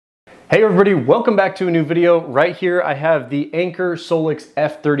Hey everybody, welcome back to a new video. Right here I have the Anker SOLIX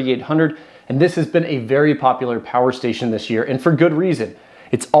F3800, and this has been a very popular power station this year, and for good reason.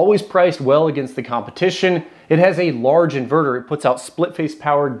 It's always priced well against the competition. It has a large inverter. It puts out split phase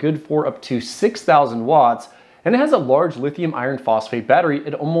power good for up to 6,000 watts, and it has a large lithium iron phosphate battery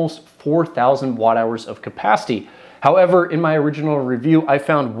at almost 4,000 watt hours of capacity. However, in my original review, I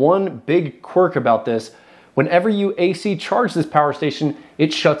found one big quirk about this. Whenever you AC charge this power station,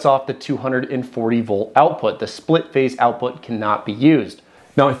 it shuts off the 240 volt output. The split phase output cannot be used.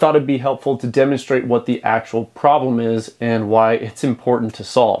 Now, I thought it'd be helpful to demonstrate what the actual problem is and why it's important to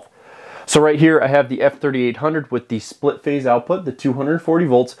solve. So right here, I have the F3800 with the split phase output, the 240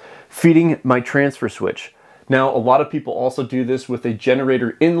 volts, feeding my transfer switch. Now, a lot of people also do this with a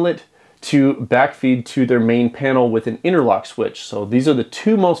generator inlet to backfeed to their main panel with an interlock switch. So these are the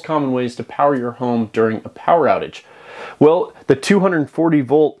two most common ways to power your home during a power outage. Well, the 240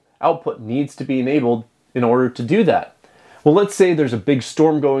 volt output needs to be enabled in order to do that. Well, let's say there's a big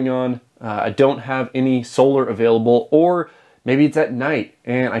storm going on, I don't have any solar available, or maybe it's at night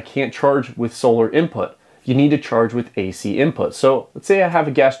and I can't charge with solar input. You need to charge with AC input. So let's say I have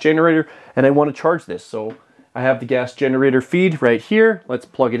a gas generator and I want to charge this. So I have the gas generator feed right here. Let's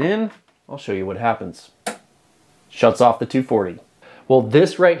plug it in. I'll show you what happens. Shuts off the 240. Well,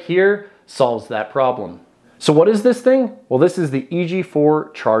 this right here solves that problem. So what is this thing? Well, this is the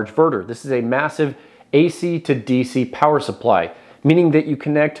EG4 Chargeverter. This is a massive AC to DC power supply, meaning that you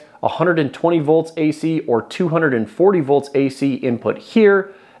connect 120 volts AC or 240 volts AC input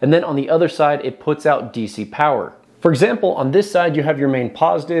here, and then on the other side, it puts out DC power. For example, on this side, you have your main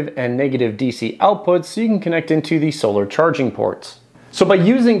positive and negative DC outputs, so you can connect into the solar charging ports. So by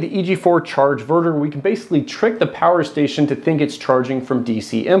using the EG4 Chargeverter, we can basically trick the power station to think it's charging from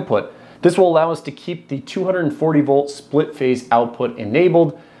DC input. This will allow us to keep the 240 volt split phase output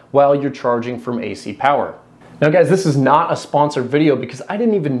enabled while you're charging from AC power. Now guys, this is not a sponsored video because I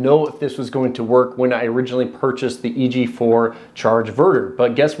didn't even know if this was going to work when I originally purchased the EG4 Chargeverter,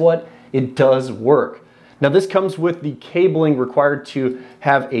 but guess what? It does work. Now this comes with the cabling required to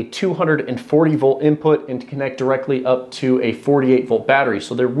have a 240 volt input and to connect directly up to a 48 volt battery.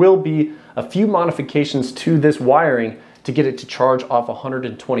 So there will be a few modifications to this wiring to get it to charge off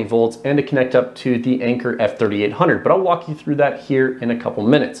 120 volts and to connect up to the Anker F3800. But I'll walk you through that here in a couple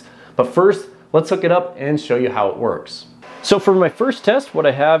minutes. But first, let's hook it up and show you how it works. So for my first test, what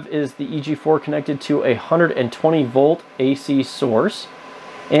I have is the EG4 connected to a 120 volt AC source.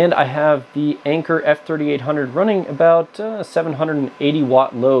 And I have the Anker F3800 running about 780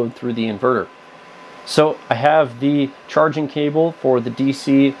 watt load through the inverter. So I have the charging cable for the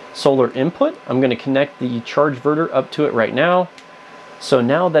DC solar input. I'm going to connect the Chargeverter up to it right now. So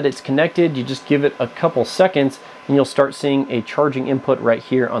now that it's connected, you just give it a couple seconds and you'll start seeing a charging input right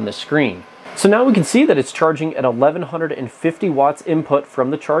here on the screen. So now we can see that it's charging at 1150 watts input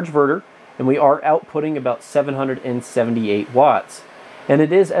from the Chargeverter, and we are outputting about 778 watts. And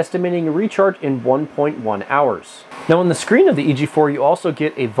it is estimating a recharge in 1.1 hours. Now on the screen of the EG4, you also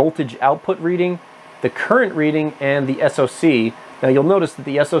get a voltage output reading, the current reading, and the SOC. Now you'll notice that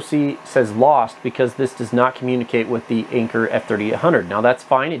the SOC says lost because this does not communicate with the Anker F3800. Now that's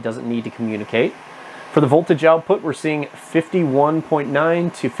fine, it doesn't need to communicate. For the voltage output, we're seeing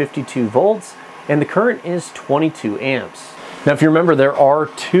 51.9 to 52 volts, and the current is 22 amps. Now, if you remember, there are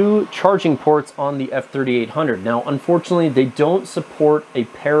two charging ports on the F3800. Now, unfortunately, they don't support a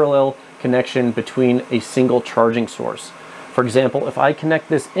parallel connection between a single charging source. For example, if I connect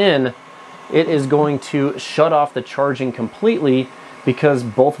this in, it is going to shut off the charging completely because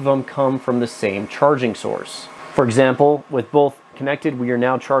both of them come from the same charging source. For example, with both connected, we are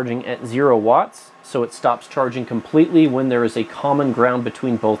now charging at 0 watts, so it stops charging completely when there is a common ground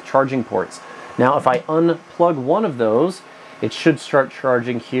between both charging ports. Now, if I unplug one of those, it should start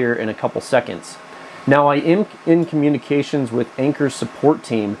charging here in a couple seconds. Now I am in communications with Anker's support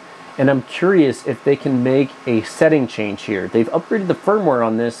team, and I'm curious if they can make a setting change here. They've upgraded the firmware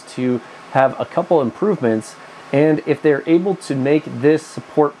on this to have a couple improvements, and if they're able to make this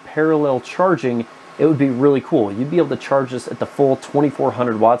support parallel charging, it would be really cool. You'd be able to charge this at the full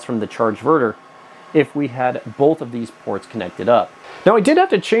 2400 watts from the Chargeverter if we had both of these ports connected up. Now I did have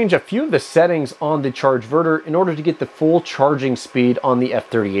to change a few of the settings on the Chargeverter in order to get the full charging speed on the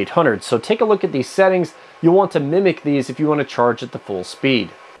F3800. So take a look at these settings. You'll want to mimic these if you want to charge at the full speed.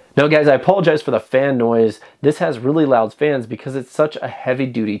 Now guys, I apologize for the fan noise. This has really loud fans because it's such a heavy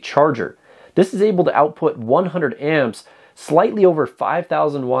duty charger. This is able to output 100 amps, slightly over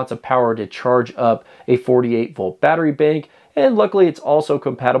 5,000 watts of power to charge up a 48 volt battery bank, and luckily it's also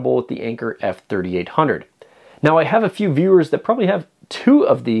compatible with the Anker F3800. Now I have a few viewers that probably have two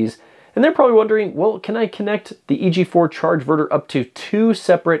of these, And they're probably wondering, well, can I connect the EG4 Chargeverter up to 2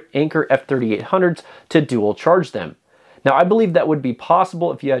 separate Anker F3800s to dual charge them? Now, I believe that would be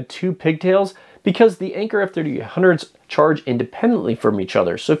possible if you had 2 pigtails, because the Anker F3800s charge independently from each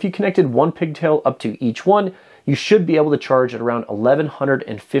other. So if you connected 1 pigtail up to each one, you should be able to charge at around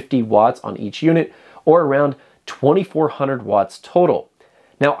 1150 watts on each unit, or around 2400 watts total.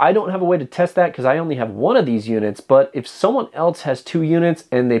 Now, I don't have a way to test that because I only have 1 of these units, but if someone else has 2 units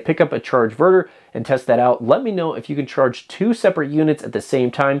and they pick up a Chargeverter and test that out, let me know if you can charge 2 separate units at the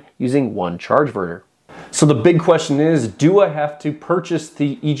same time using 1 Chargeverter. So the big question is, do I have to purchase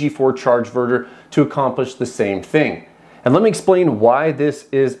the EG4 Chargeverter to accomplish the same thing? And let me explain why this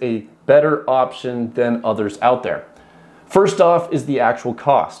is a better option than others out there. First off is the actual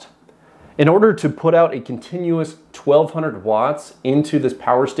cost. In order to put out a continuous 1200 watts into this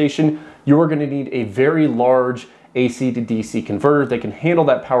power station, you are going to need a very large AC to DC converter that can handle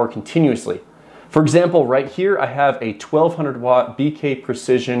that power continuously. For example, right here I have a 1200 watt BK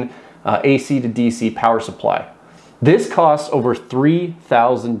Precision AC to DC power supply. This costs over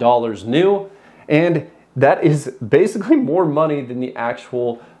 $3,000 new, and that is basically more money than the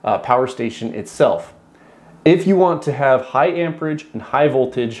actual power station itself. If you want to have high amperage and high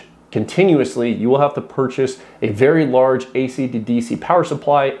voltage continuously, you will have to purchase a very large AC to DC power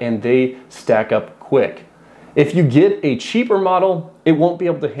supply, and they stack up quick. If you get a cheaper model, it won't be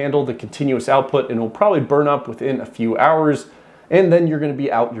able to handle the continuous output and will probably burn up within a few hours, and then you're going to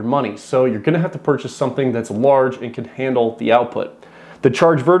be out your money. So you're going to have to purchase something that's large and can handle the output. The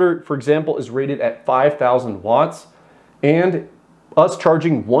Chargeverter, for example, is rated at 5,000 watts, and us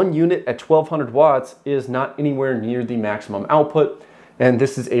charging 1 unit at 1200 watts is not anywhere near the maximum output, and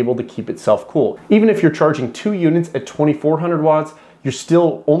this is able to keep itself cool. Even if you're charging 2 units at 2400 watts, you're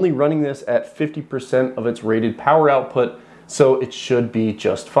still only running this at 50% of its rated power output, so it should be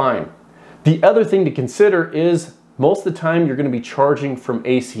just fine. The other thing to consider is most of the time you're going to be charging from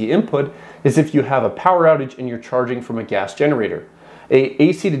AC input is if you have a power outage and you're charging from a gas generator. A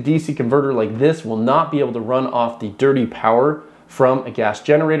AC to DC converter like this will not be able to run off the dirty power from a gas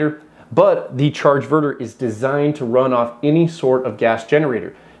generator, but the Chargeverter is designed to run off any sort of gas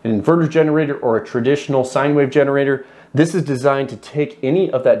generator. An inverter generator or a traditional sine wave generator, this is designed to take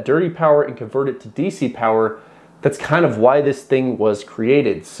any of that dirty power and convert it to DC power. That's kind of why this thing was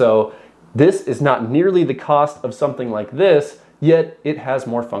created. So this is not nearly the cost of something like this, yet it has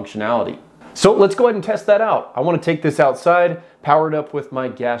more functionality. So let's go ahead and test that out. I want to take this outside, power it up with my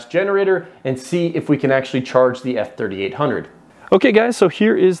gas generator, and see if we can actually charge the F3800. Okay guys, so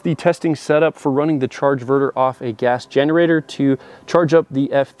here is the testing setup for running the Chargeverter off a gas generator to charge up the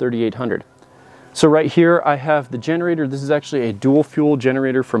F3800. So right here I have the generator. This is actually a dual fuel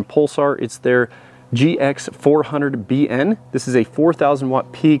generator from Pulsar. It's their GX400BN. This is a 4,000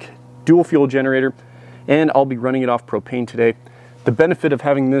 watt peak dual fuel generator, and I'll be running it off propane today. The benefit of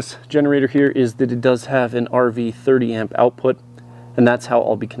having this generator here is that it does have an RV 30 amp output, and that's how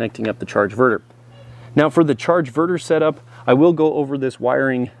I'll be connecting up the Chargeverter. Now for the Chargeverter setup, I will go over this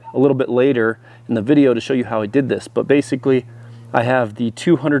wiring a little bit later in the video to show you how I did this, but basically I have the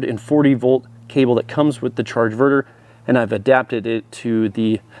 240 volt cable that comes with the Chargeverter, and I've adapted it to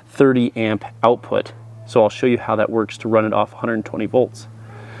the 30 amp output. So I'll show you how that works to run it off 120 volts.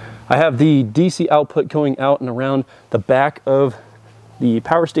 I have the DC output going out and around the back of the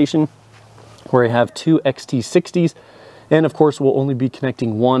power station, where I have 2 XT60s, and of course we'll only be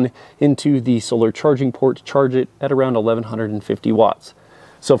connecting 1 into the solar charging port to charge it at around 1150 watts.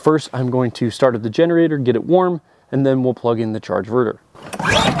 So first I'm going to start up the generator, get it warm, and then we'll plug in the Chargeverter.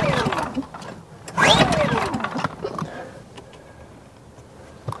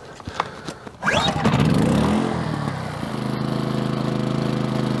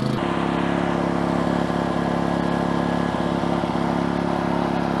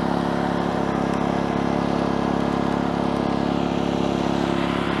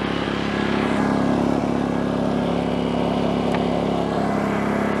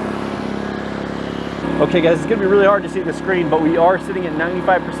 Okay guys, it's gonna be really hard to see the screen, but we are sitting at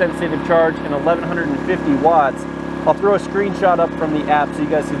 95% state of charge and 1150 watts. I'll throw a screenshot up from the app so you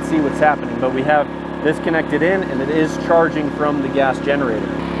guys can see what's happening, but we have this connected in and it is charging from the gas generator.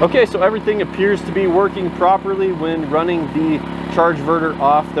 Okay, so everything appears to be working properly when running the Chargeverter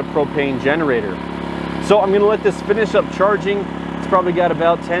off the propane generator. So I'm gonna let this finish up charging. It's probably got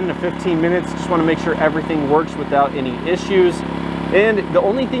about 10 to 15 minutes. Just wanna make sure everything works without any issues. And the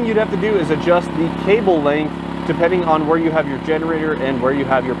only thing you'd have to do is adjust the cable length depending on where you have your generator and where you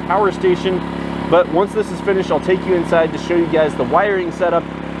have your power station. But once this is finished, I'll take you inside to show you guys the wiring setup.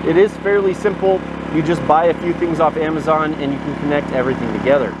 It is fairly simple. You just buy a few things off Amazon and you can connect everything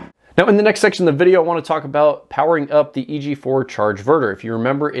together. Now in the next section of the video, I want to talk about powering up the EG4 Chargeverter. If you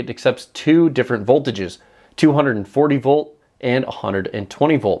remember, it accepts two different voltages, 240 volt and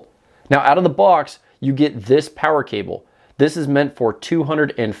 120 volt. Now out of the box, you get this power cable. This is meant for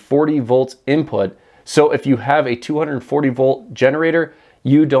 240 volts input. So if you have a 240 volt generator,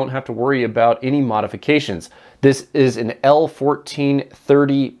 you don't have to worry about any modifications. This is an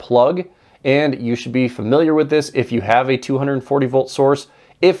L1430 plug, and you should be familiar with this if you have a 240 volt source.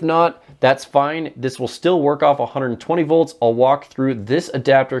 If not, that's fine. This will still work off 120 volts. I'll walk through this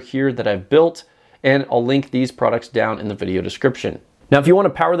adapter here that I've built, and I'll link these products down in the video description. Now, if you want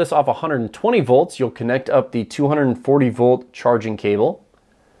to power this off 120 volts, you'll connect up the 240 volt charging cable,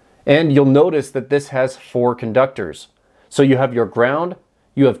 and you'll notice that this has 4 conductors. So you have your ground,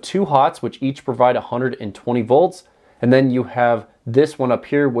 you have 2 hots, which each provide 120 volts, and then you have this one up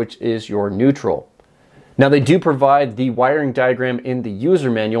here, which is your neutral. Now they do provide the wiring diagram in the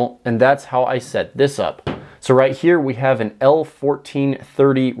user manual, and that's how I set this up. So right here we have an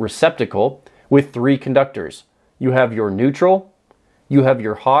L1430 receptacle with 3 conductors. You have your neutral, you have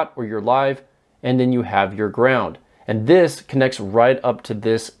your hot or your live, and then you have your ground. And this connects right up to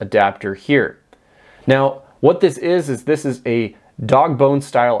this adapter here. Now what this is this is a dog bone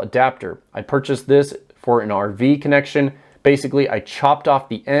style adapter. I purchased this for an RV connection. Basically, I chopped off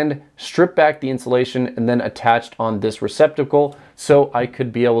the end, stripped back the insulation, and then attached on this receptacle so I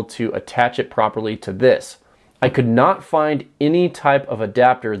could be able to attach it properly to this. I could not find any type of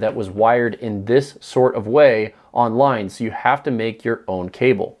adapter that was wired in this sort of way online, so you have to make your own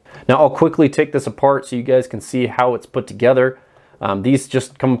cable. Now I'll quickly take this apart so you guys can see how it's put together. These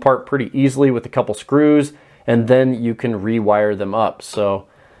just come apart pretty easily with a couple screws, and then you can rewire them up. So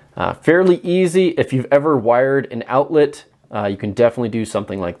fairly easy. If you've ever wired an outlet, you can definitely do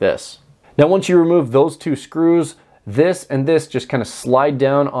something like this. Now once you remove those 2 screws, this and this just kind of slide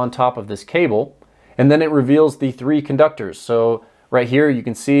down on top of this cable, and then it reveals the 3 conductors. So right here you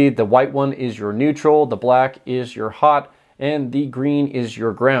can see the white one is your neutral, the black is your hot, and the green is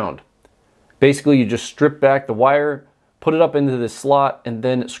your ground. Basically you just strip back the wire, put it up into this slot, and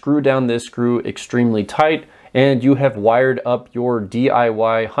then screw down this screw extremely tight, and you have wired up your DIY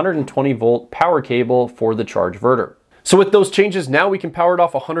 120 volt power cable for the Chargeverter. So with those changes, now we can power it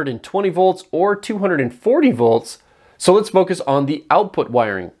off 120 volts or 240 volts. So let's focus on the output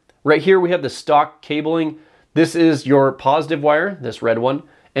wiring. Right here we have the stock cabling. This is your positive wire, this red one,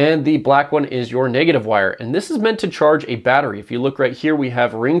 and the black one is your negative wire. And this is meant to charge a battery. If you look right here, we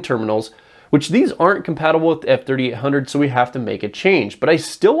have ring terminals, which these aren't compatible with the F3800, so we have to make a change. But I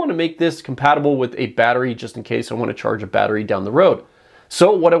still want to make this compatible with a battery just in case I want to charge a battery down the road.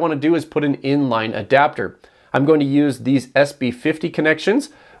 So what I want to do is put an inline adapter. I'm going to use these SB50 connections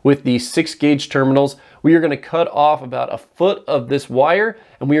with the 6 gauge terminals. We are going to cut off about 1 foot of this wire,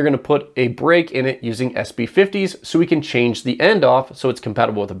 and we are going to put a break in it using SB50s so we can change the end off so it's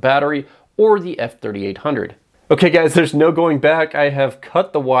compatible with a battery or the F3800. Okay guys, there's no going back. I have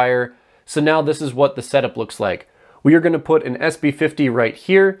cut the wire. So now this is what the setup looks like. We are going to put an SB50 right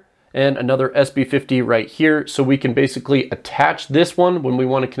here and another SB50 right here, so we can basically attach this one when we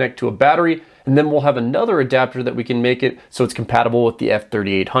want to connect to a battery, and then we'll have another adapter that we can make it so it's compatible with the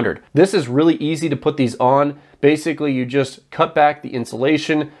F3800. This is really easy to put these on. Basically, you just cut back the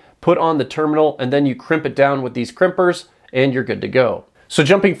insulation, put on the terminal, and then you crimp it down with these crimpers, and you're good to go. So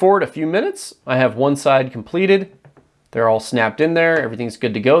jumping forward a few minutes, I have one side completed. They're all snapped in there. Everything's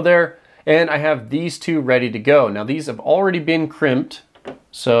good to go there. And I have these 2 ready to go. Now these have already been crimped,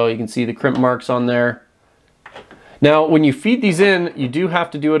 so you can see the crimp marks on there. Now when you feed these in, you do have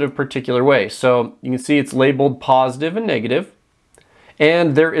to do it a particular way. So you can see it's labeled positive and negative,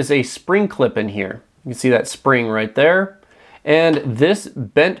 and there is a spring clip in here. You can see that spring right there, and this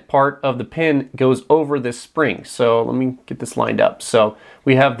bent part of the pin goes over this spring. So let me get this lined up. So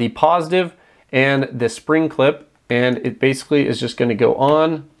we have the positive and the spring clip, and it basically is just going to go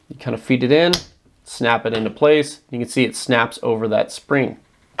on. You kind of feed it in, snap it into place. You can see it snaps over that spring.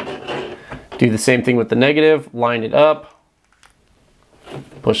 Do the same thing with the negative, line it up,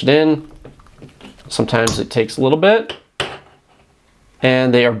 push it in. Sometimes it takes a little bit,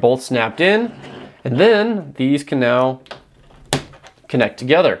 and they are both snapped in. And then these can now connect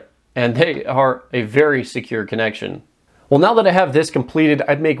together, and they are a very secure connection. Well, now that I have this completed,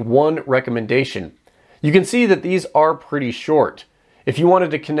 I'd make one recommendation. You can see that these are pretty short. If you wanted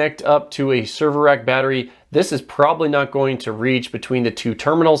to connect up to a server rack battery, this is probably not going to reach between the 2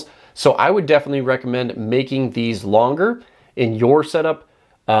 terminals. So I would definitely recommend making these longer in your setup.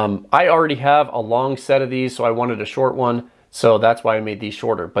 I already have a long set of these, so I wanted a short one. So that's why I made these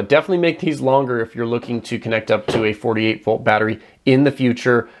shorter. But definitely make these longer if you're looking to connect up to a 48 volt battery in the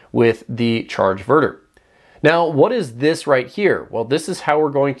future with the Chargeverter. Now, what is this right here? Well, this is how we're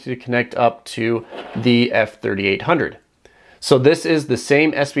going to connect up to the F3800. So this is the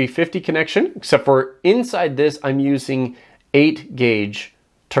same SB50 connection, except for inside this, I'm using 8 gauge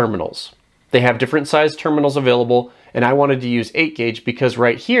terminals. They have different size terminals available, and I wanted to use 8 gauge because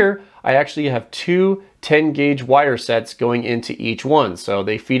right here, I actually have 2 10 gauge wire sets going into each one. So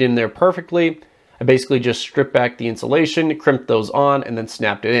they feed in there perfectly. I basically just stripped back the insulation, crimped those on, and then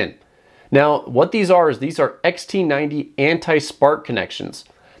snapped it in. Now, what these are is these are XT90 anti-spark connections.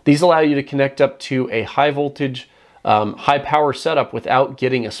 These allow you to connect up to a high voltage, high power setup without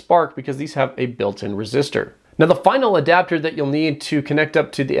getting a spark because these have a built-in resistor. Now, the final adapter that you'll need to connect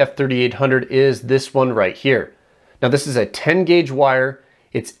up to the F3800 is this one right here. Now, this is a 10 gauge wire.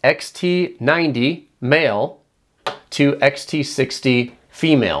 It's XT90 male to XT60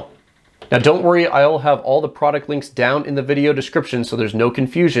 female. Now, don't worry, I'll have all the product links down in the video description so there's no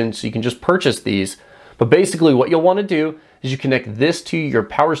confusion, so you can just purchase these. But basically what you'll want to do is you connect this to your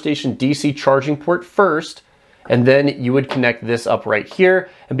power station DC charging port first, and then you would connect this up right here.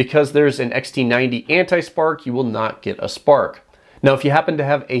 And because there's an XT90 anti-spark, you will not get a spark. Now, if you happen to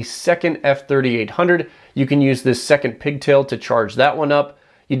have a second F3800, you can use this second pigtail to charge that one up.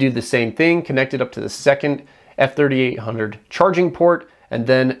 You do the same thing, connect it up to the second F3800 charging port, and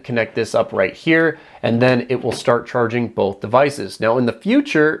then connect this up right here, and then it will start charging both devices. Now, in the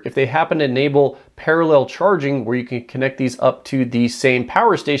future, if they happen to enable parallel charging where you can connect these up to the same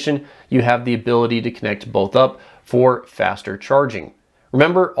power station, you have the ability to connect both up for faster charging.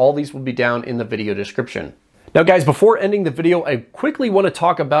 Remember, all these will be down in the video description. Now guys, before ending the video, I quickly want to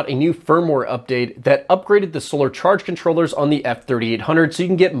talk about a new firmware update that upgraded the solar charge controllers on the F3800 so you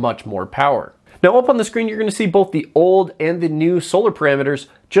can get much more power. Now up on the screen, you're going to see both the old and the new solar parameters.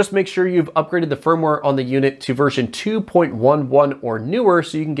 Just make sure you've upgraded the firmware on the unit to version 2.11 or newer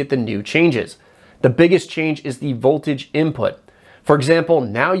so you can get the new changes. The biggest change is the voltage input. For example,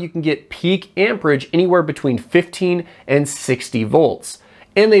 now you can get peak amperage anywhere between 15 and 60 volts.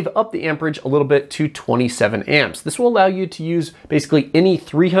 And they've upped the amperage a little bit to 27 amps. This will allow you to use basically any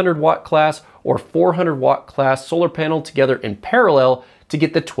 300 watt class or 400 watt class solar panel together in parallel to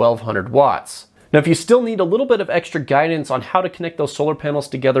get the 1200 watts. Now, if you still need a little bit of extra guidance on how to connect those solar panels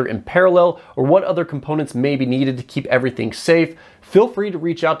together in parallel or what other components may be needed to keep everything safe, feel free to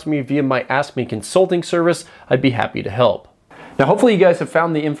reach out to me via my Ask Me Consulting service. I'd be happy to help. Now, hopefully you guys have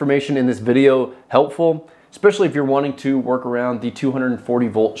found the information in this video helpful, especially if you're wanting to work around the 240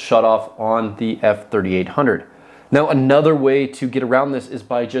 volt shutoff on the F3800. Now, another way to get around this is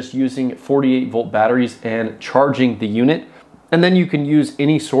by just using 48 volt batteries and charging the unit. And then you can use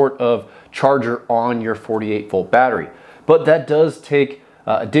any sort of charger on your 48 volt battery. But that does take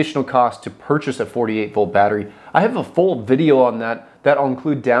additional cost to purchase a 48 volt battery. I have a full video on that I'll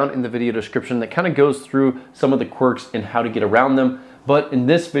include down in the video description that kind of goes through some of the quirks and how to get around them. But in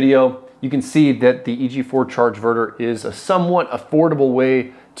this video, you can see that the EG4 Chargeverter is a somewhat affordable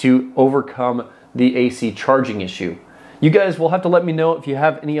way to overcome the AC charging issue. You guys will have to let me know if you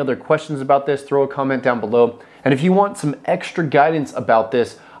have any other questions about this. Throw a comment down below. And if you want some extra guidance about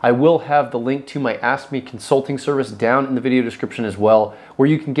this, I will have the link to my Ask Me Consulting service down in the video description as well, where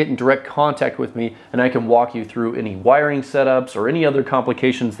you can get in direct contact with me and I can walk you through any wiring setups or any other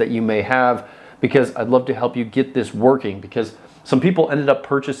complications that you may have, because I'd love to help you get this working, because some people ended up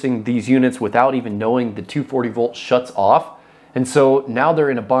purchasing these units without even knowing the 240 volt shuts off. And so now they're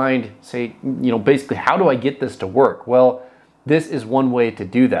in a bind, say, basically, how do I get this to work? Well, this is one way to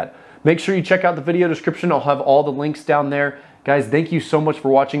do that. Make sure you check out the video description. I'll have all the links down there. Guys, thank you so much for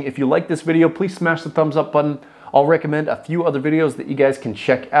watching. If you like this video, please smash the thumbs up button. I'll recommend a few other videos that you guys can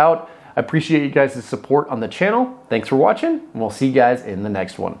check out. I appreciate you guys' support on the channel. Thanks for watching, and we'll see you guys in the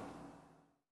next one.